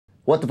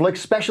What the Flick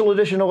special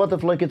edition of What the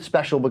Flick. It's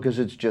special because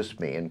it's just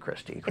me and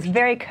Christy. It's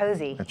very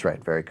cozy. That's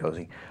right, very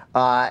cozy.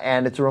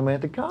 And it's a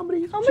romantic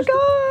comedy. Oh my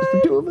God!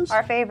 It's the two of us.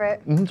 Our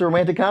favorite. It's a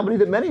romantic comedy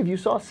that many of you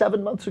saw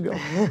 7 months ago.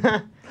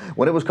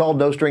 When it was called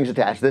No Strings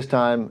Attached. This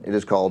time it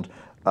is called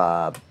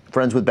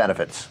Friends with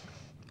Benefits.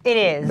 It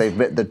is.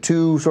 The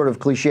two sort of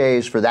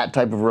cliches for that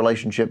type of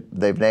relationship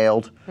they've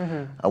nailed.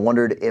 I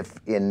wondered if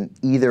in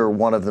either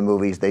one of the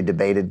movies they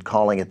debated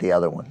calling it the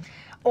other one.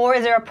 Or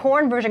is there a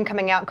porn version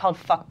coming out called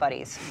Fuck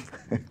Buddies?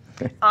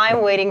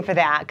 I'm waiting for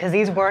that, because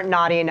these weren't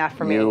naughty enough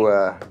for me.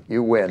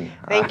 You win.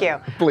 Thank you.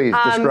 Please,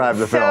 describe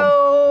the film.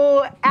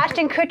 So,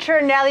 Ashton Kutcher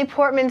and Natalie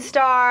Portman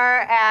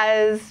star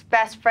as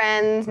best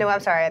friends. No,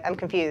 I'm sorry, I'm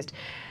confused.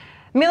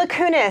 Mila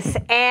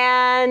Kunis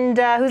and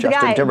who's Justin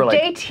the guy?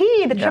 Timberlake.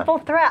 JT, the triple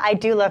threat. I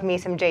do love me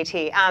some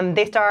JT.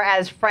 They star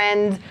as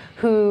friends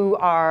who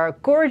are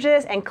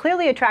gorgeous and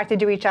clearly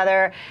attracted to each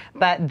other,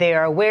 but they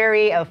are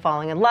wary of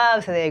falling in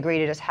love, so they agree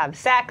to just have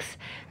sex.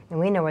 And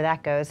we know where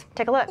that goes.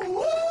 Take a look.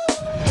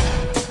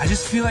 I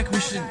just feel like we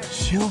should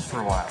chill for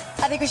a while.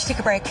 I think we should take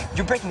a break.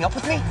 You're breaking up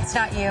with me? It's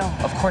not you.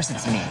 Of course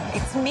it's me.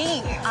 It's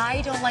me.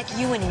 I don't like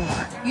you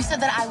anymore. You said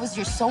that I was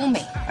your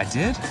soulmate. I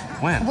did?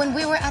 When? When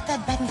we were at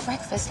that bed and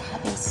breakfast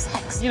having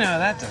sex. You know,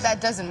 that doesn't... That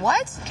doesn't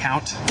what?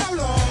 Count.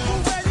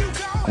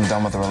 I'm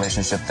done with the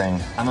relationship thing.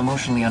 I'm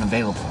emotionally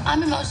unavailable.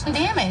 I'm emotionally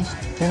damaged.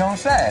 You know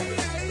what I'm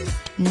saying?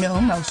 No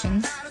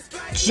emotions,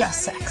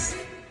 just sex.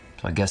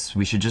 So I guess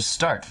we should just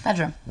start.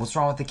 Bedroom. What's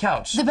wrong with the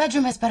couch? The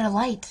bedroom has better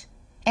light.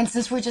 And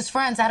since we're just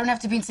friends, I don't have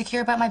to be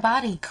insecure about my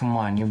body. Come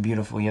on, you're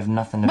beautiful. You have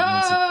nothing to be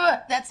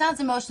insecure. That sounds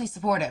emotionally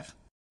supportive.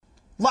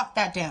 Lock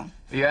that down.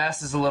 Your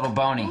ass is a little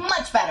bony.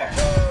 Much better.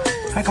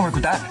 I can work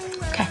with that.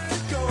 Okay.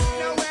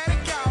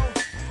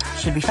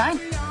 Should be fine.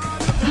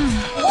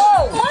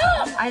 Whoa!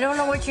 Mom! I don't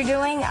know what you're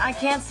doing. I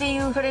can't see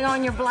you putting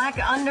on your black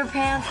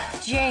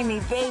underpants.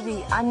 Jamie,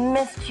 baby, I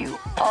missed you.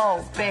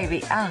 Oh,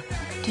 baby.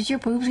 Did your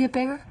boobs get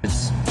bigger?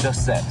 It's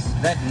just sex.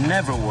 That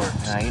never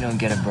works. Nah, you don't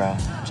get it, bro.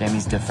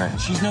 Jamie's different.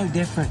 She's no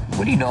different.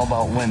 What do you know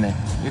about women?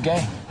 You're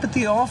gay. But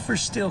the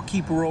offers still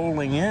keep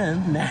rolling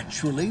in.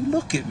 Naturally,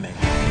 look at me.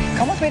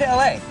 Come with me to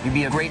LA. You'd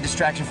be a great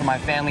distraction for my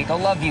family. They'll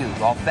love you.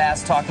 All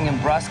fast talking and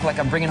brusque like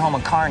I'm bringing home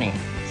a carny.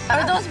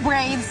 Are those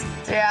braids?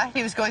 Yeah,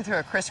 he was going through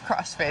a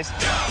crisscross phase.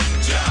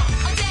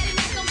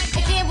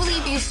 I can't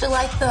believe you used to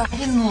like them. I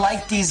didn't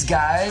like these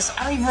guys.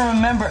 I don't even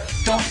remember.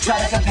 Don't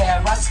try to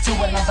compare us to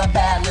another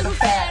bad little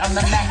fat. I'm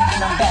the man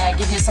and I'm bad.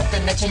 Give you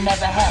something that you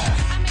never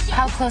had.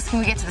 How close can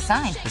we get to the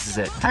sign? This is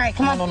it. All right,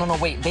 come on. No,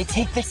 wait. They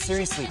take this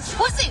seriously.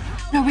 Pussy!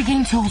 Are we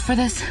getting too old for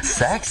this?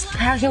 Sex?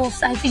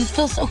 Casuals, I just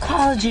feel so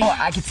college-y. Oh,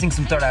 I could sing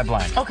some Third Eye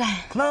Blind. Okay.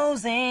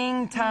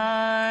 Closing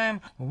time.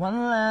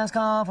 One last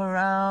call for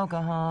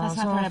alcohol. That's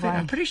not Third Eye Blind.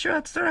 I'm pretty sure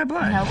that's Third Eye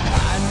Blind. Nope.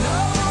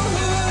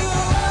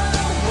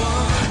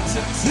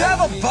 You have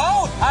a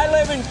boat? I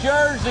live in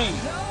Jersey.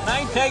 And I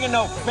ain't taking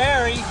no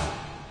ferry.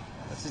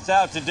 Unless it's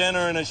out to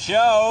dinner and a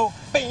show.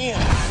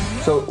 Bam!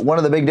 So one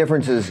of the big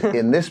differences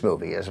in this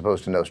movie, as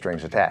opposed to No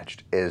Strings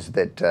Attached, is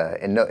that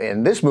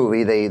in this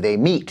movie they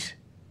meet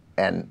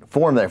and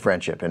form their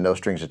friendship. In No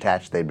Strings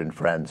Attached, they've been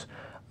friends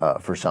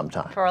for some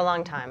time. For a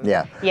long time.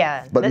 Yeah.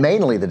 Yeah. But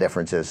mainly the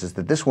difference is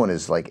that this one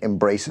is like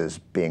embraces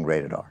being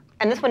rated R.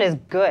 And this one is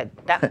good.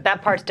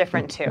 That part's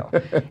different too.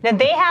 Now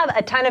they have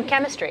a ton of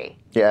chemistry.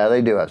 Yeah,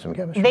 they do have some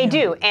chemistry. They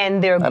do,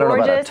 and they're gorgeous. I don't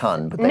know about a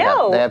ton, but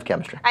they have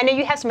chemistry. I know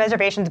you have some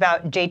reservations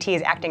about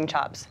JT's acting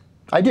chops.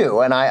 I do,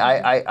 and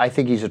I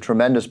think he's a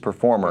tremendous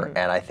performer,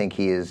 and I think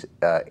he is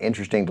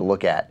interesting to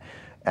look at.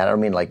 And I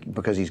don't mean like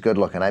because he's good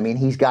looking. I mean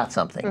he's got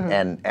something,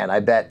 and I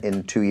bet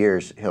in 2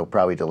 years he'll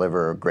probably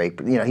deliver a great.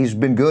 You know, he's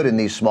been good in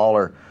these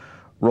smaller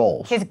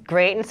roles. He's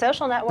great in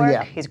Social Network.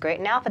 Yeah. He's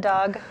great in Alpha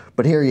Dog.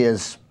 But here he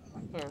is,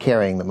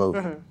 carrying the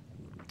movie.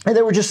 And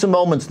there were just some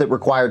moments that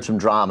required some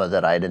drama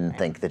that I didn't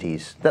think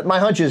that my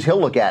hunch is he'll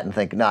look at and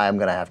think, nah, I'm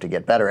going to have to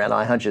get better. And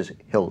my hunch is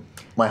he'll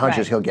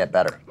get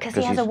better. Because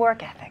he has a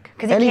work ethic.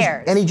 Because he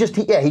cares. And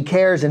he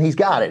cares and he's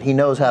got it. He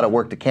knows how to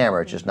work the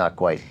camera. It's just not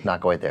quite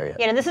there yet.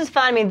 Yeah, and this is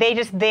fun. I mean, they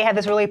have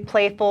this really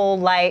playful,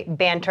 light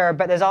banter,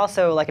 but there's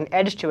also like an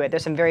edge to it.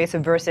 There's some very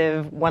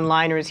subversive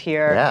one-liners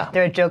here. Yeah.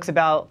 There are jokes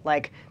about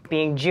like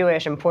being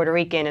Jewish and Puerto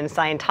Rican and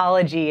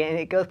Scientology, and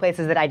it goes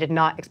places that I did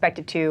not expect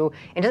it to.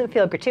 It doesn't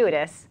feel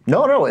gratuitous.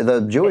 No,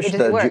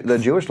 the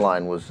Jewish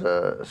line was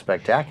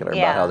spectacular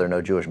Yeah. about how there are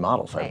no Jewish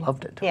models. I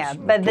loved it. Yeah, It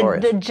was but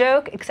glorious. the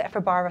joke, except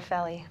for Barbara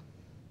Felly.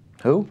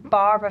 Who?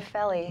 Barbara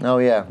Felly. Oh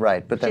yeah,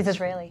 right. But She's that's,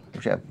 Israeli.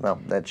 Yeah, well,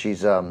 that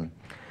she's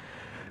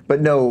but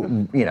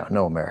no,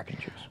 no American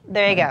Jews.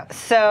 There you go.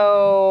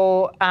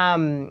 So,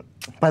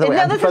 By the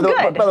way,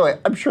 by the way,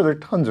 I'm sure there are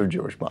tons of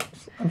Jewish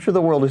models. I'm sure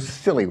the world is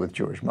silly with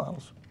Jewish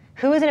models.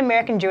 who is an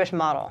American Jewish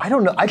model? I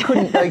don't know. I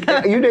couldn't. Like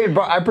you named.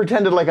 I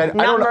pretended like I don't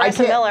know.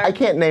 Marissa Miller. I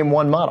can't name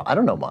one model. I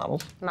don't know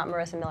models. Not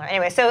Marissa Miller.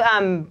 Anyway, so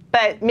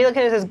but Mila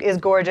Kunis is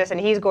gorgeous, and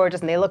he's gorgeous,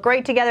 and they look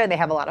great together. And they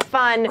have a lot of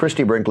fun.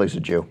 Christy Brinkley's a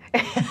Jew.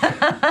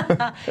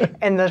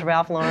 And those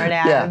Ralph Lauren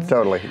ads. Yeah,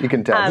 totally. You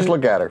can tell. Just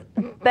look at her.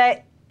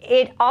 But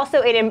it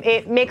also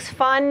it makes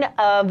fun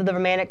of the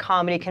romantic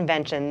comedy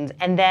conventions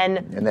and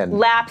then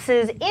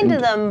lapses into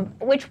them,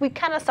 which we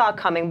kind of saw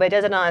coming, but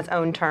does it on its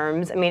own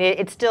terms. I mean,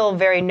 it's still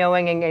very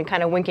knowing and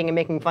kind of winking and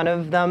making fun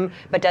of them,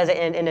 but does it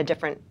in a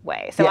different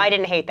way. So I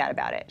didn't hate that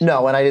about it.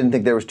 No, and I didn't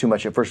think there was too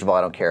much. First of all,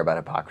 I don't care about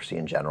hypocrisy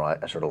in general.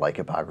 I sort of like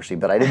hypocrisy,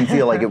 but I didn't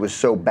feel like it was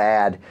so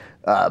bad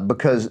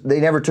because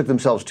they never took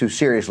themselves too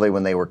seriously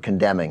when they were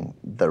condemning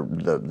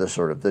the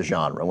sort of the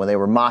genre. When they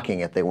were mocking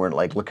it, they weren't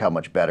like, look how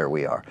much better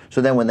we are. So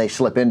then when they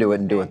slip into it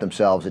and do it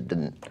themselves, it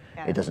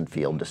doesn't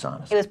feel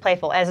dishonest. It was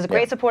playful. As a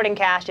great supporting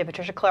cast, you have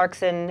Patricia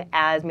Clarkson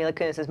as Mila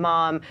Kunis'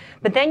 mom,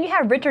 but then you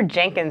have Richard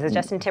Jenkins as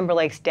Justin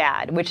Timberlake's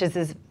dad, which is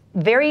this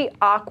very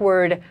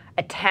awkward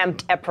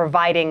attempt at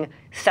providing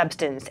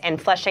substance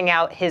and fleshing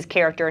out his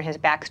character and his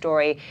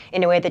backstory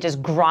in a way that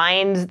just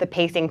grinds the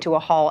pacing to a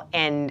halt,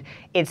 and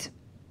it's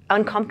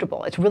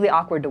uncomfortable. It's really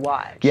awkward to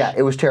watch. Yeah,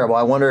 it was terrible.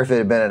 I wonder if it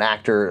had been an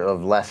actor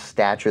of less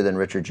stature than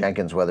Richard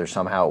Jenkins, whether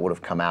somehow it would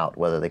have come out,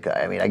 whether they could.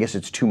 I mean, I guess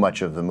it's too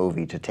much of the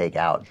movie to take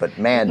out, but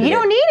man, you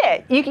don't need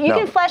it. You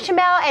can flesh him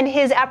out and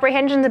his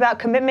apprehensions about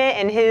commitment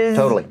and his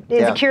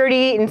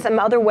insecurity in some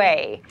other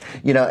way.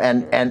 You know,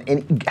 and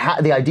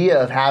the idea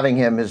of having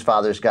him, his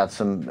father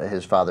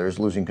is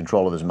losing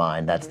control of his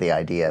mind. That's the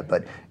idea,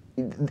 but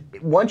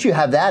once you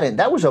have that in,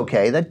 that was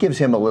okay. That gives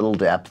him a little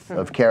depth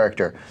of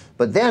character.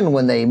 But then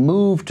when they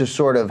move to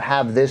sort of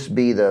have this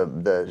be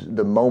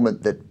the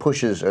moment that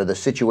pushes, or the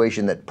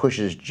situation that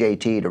pushes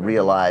JT to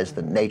realize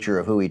the nature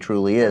of who he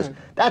truly is,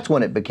 that's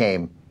when it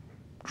became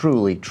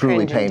truly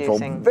painful,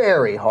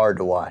 very hard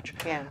to watch.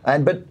 Yeah.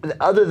 But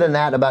other than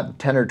that, about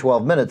 10 or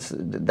 12 minutes,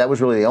 that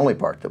was really the only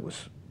part that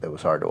was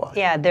hard to watch.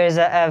 Yeah, there's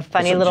a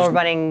funny little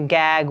running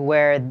gag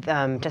where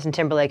Justin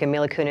Timberlake and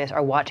Mila Kunis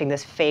are watching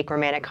this fake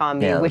romantic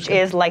comedy, which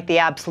is like the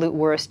absolute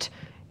worst,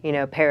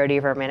 parody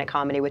of a romantic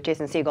comedy with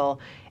Jason Segel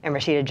and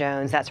Rashida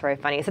Jones. That's very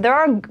funny. So there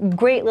are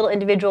great little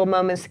individual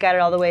moments scattered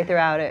all the way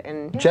throughout it.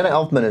 And Jenna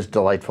Elfman is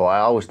delightful.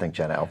 I always think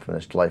Jenna Elfman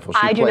is delightful.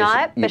 I do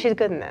not, but she's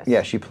good in this.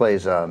 Yeah, she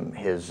plays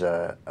JT's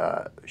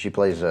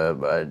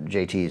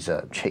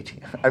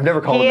JT. I've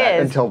never called him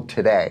that until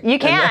today. You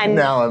can.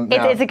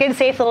 It's a good,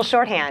 safe little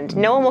shorthand.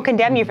 No one will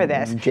condemn you for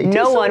this.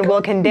 No one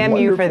will condemn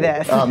you for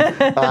this.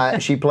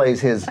 She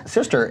plays his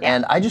sister,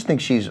 and I just think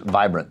she's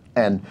vibrant.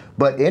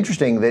 But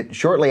interesting that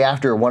shortly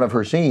after one of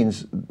her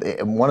scenes,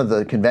 one of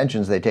the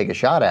conventions they take a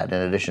shot at,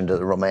 in addition to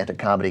the romantic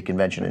comedy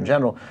convention in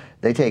general,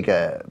 they take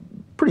a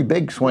pretty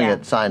big swing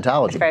at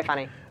Scientology. It's very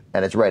funny.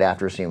 And it's right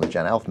after a scene with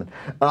Jenna Elfman.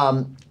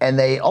 And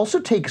they also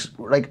take,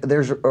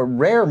 there's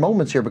rare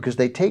moments here because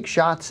they take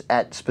shots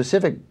at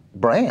specific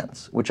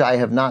brands, which I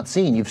have not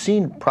seen. You've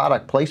seen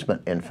product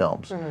placement in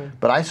films,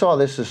 but I saw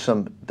this as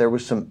there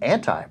was some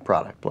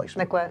anti-product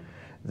placement. Like what?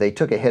 They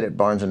took a hit at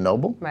Barnes &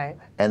 Noble,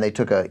 and they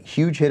took a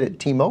huge hit at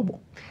T-Mobile.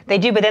 They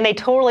do, but then they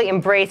totally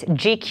embrace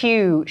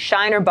GQ,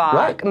 Shiner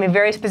Bock, I mean,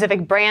 very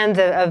specific brands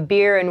of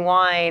beer and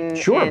wine.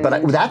 Sure,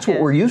 but that's what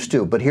we're used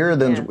to. But here,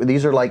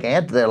 these are like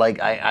they're like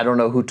I don't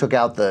know who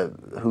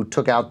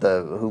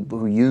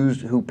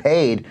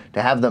paid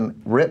to have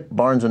them rip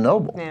Barnes &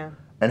 Noble,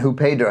 and who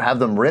paid to have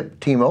them rip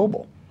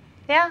T-Mobile.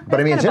 Yeah, but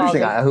I mean, it's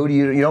interesting.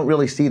 You don't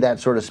really see that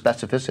sort of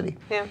specificity.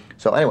 Yeah.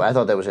 So anyway, I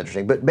thought that was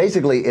interesting. But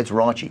basically, it's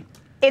raunchy.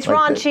 It's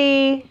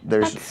raunchy.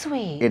 That's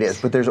sweet. It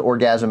is, but there's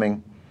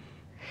orgasming.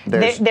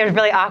 There's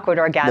really awkward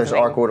orgasming. There's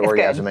awkward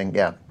orgasming,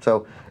 yeah.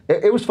 So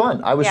it was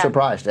fun. I was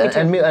surprised.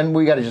 And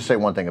we got to just say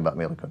one thing about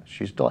Mila Kunis.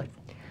 She's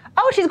delightful.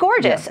 Oh, she's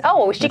gorgeous. Yeah.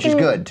 Oh, she's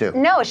good too.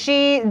 No, as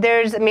she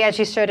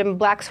showed in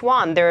Black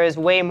Swan, there is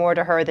way more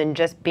to her than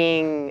just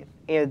being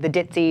the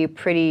ditzy,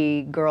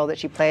 pretty girl that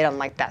she played on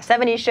like that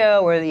 70s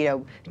show, or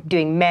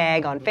doing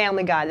Meg on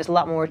Family Guy. There's a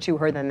lot more to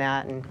her than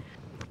that, and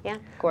yeah,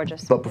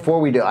 gorgeous. But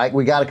before we do,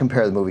 we got to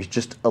compare the movies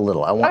just a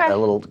little. I want a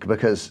little,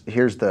 because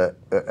here's this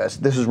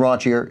is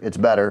raunchier, it's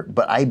better,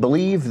 but I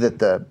believe that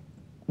the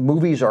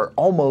movies are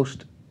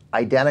almost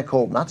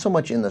identical, not so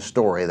much in the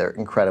story, they're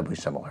incredibly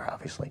similar,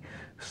 obviously,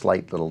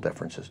 slight little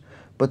differences.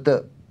 But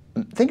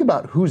think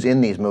about who's in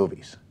these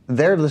movies.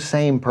 They're the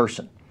same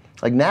person.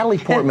 Like Natalie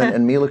Portman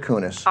and Mila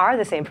Kunis are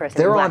the same person.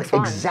 They're on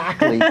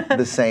exactly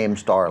the same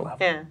star level.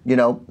 Yeah.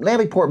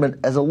 Natalie Portman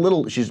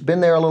she's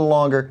been there a little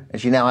longer,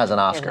 and she now has an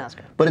Oscar.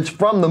 But it's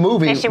from the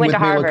movie. And she went to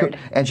Harvard.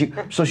 And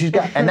she's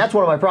got, and that's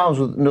one of my problems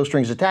with No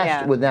Strings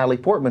Attached with Natalie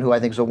Portman, who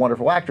I think is a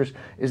wonderful actress,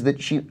 is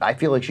that I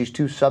feel like she's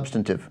too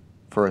substantive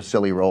for a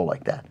silly role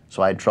like that.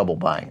 So I had trouble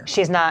buying her.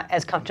 She's not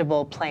as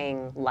comfortable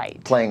playing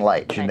light.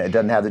 She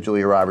doesn't have the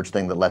Julia Roberts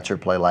thing that lets her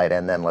play light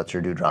and then lets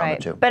her do drama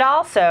too. But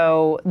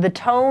also, the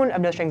tone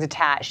of No Strings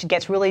Attached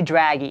gets really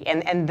draggy,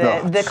 and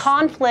the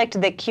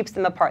conflict that keeps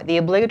them apart, the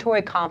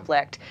obligatory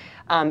conflict,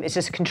 is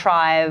just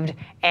contrived,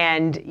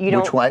 and you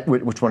don't...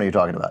 Which one are you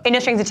talking about? In No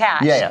Strings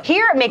Attached. Yeah.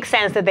 Here it makes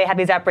sense that they have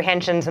these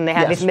apprehensions and they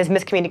have these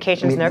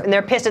miscommunications, and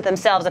they're pissed at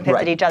themselves and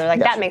pissed at each other.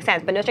 Like, that makes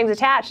sense. But No Strings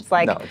Attached, it's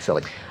like... No, it's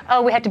silly.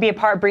 Oh, we have to be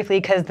apart briefly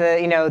because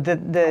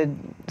the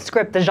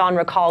script, the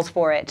genre calls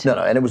for it. No,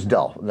 and it was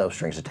dull. No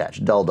Strings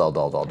Attached.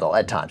 Dull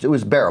at times. It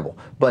was bearable.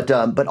 But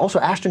also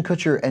Ashton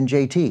Kutcher and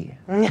JT.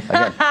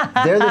 Again,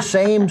 they're the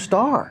same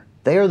star.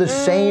 They are the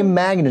same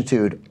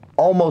magnitude,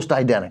 almost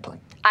identically.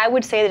 I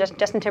would say that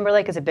Justin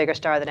Timberlake is a bigger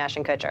star than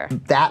Ashton Kutcher.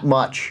 That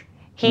much.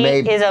 He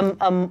is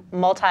a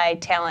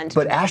multi-talent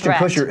But Ashton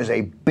threat. Kutcher is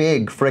a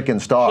big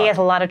frickin' star. He has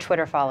a lot of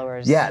Twitter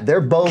followers. Yeah,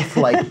 they're both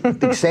like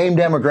the same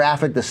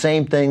demographic, the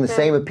same thing, the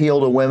same appeal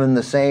to women,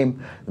 the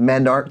same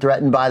men aren't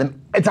threatened by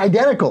them. It's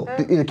identical.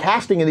 The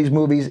casting of these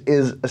movies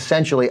is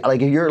essentially,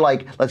 like, if you're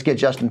like, let's get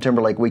Justin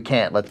Timberlake, we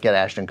can't. Let's get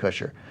Ashton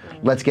Kutcher.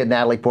 Let's get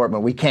Natalie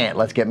Portman, we can't.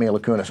 Let's get Mila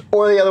Kunis.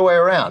 Or the other way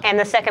around. And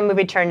the second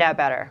movie turned out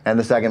better. And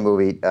the second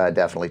movie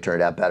definitely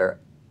turned out better.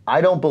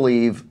 I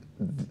believe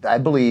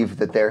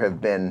that there have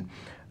been,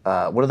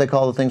 what do they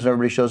call the things when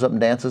everybody shows up and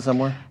dances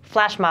somewhere?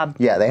 Flash mob.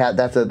 Yeah, they have.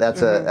 That's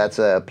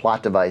a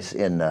plot device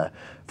in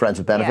Friends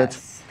with Benefits.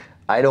 Yes.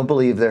 I don't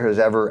believe there has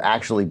ever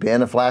actually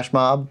been a flash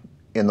mob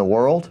in the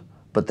world,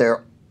 but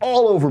they're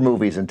all over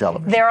movies and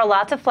television. There are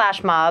lots of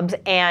flash mobs,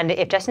 and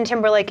if Justin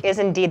Timberlake is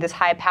indeed this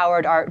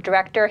high-powered art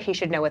director, he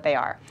should know what they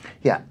are.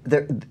 Yeah,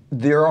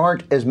 there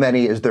aren't as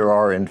many as there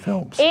are in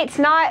films. It's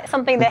not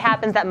something that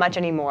happens that much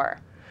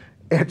anymore.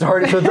 It's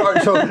already so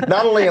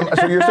not only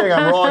so you're saying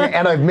I'm wrong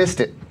and I've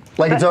missed it.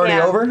 Like it's already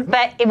over?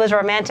 But it was a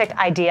romantic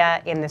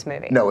idea in this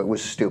movie. No, it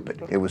was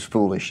stupid. It was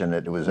foolish, and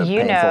it was a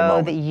You painful know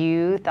moment. that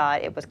you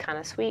thought it was kind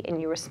of sweet,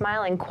 and you were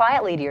smiling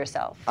quietly to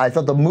yourself. I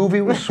thought the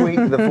movie was sweet.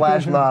 The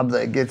flash mob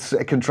that gets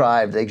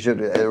contrived.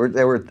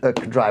 There were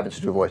contrivance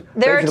to a voice.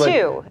 There are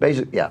two.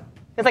 Basically, yeah.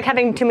 It's like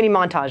having too many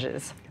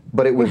montages.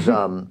 But it was,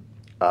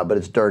 but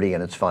it's dirty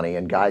and it's funny,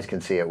 and guys can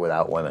see it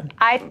without women.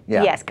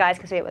 Yes, guys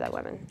can see it without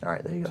women. All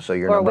right, there you go. So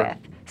your Or number? with.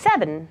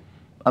 7.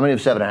 I'm gonna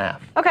give 7.5.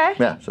 Okay.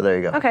 Yeah. So there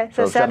you go. Okay,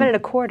 so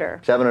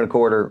 7.25.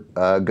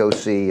 7.25. Go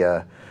see.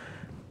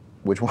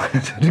 Which one?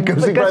 Go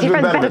see Friends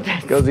with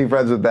Benefits. Go see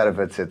Friends with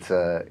Benefits.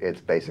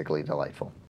 It's basically delightful.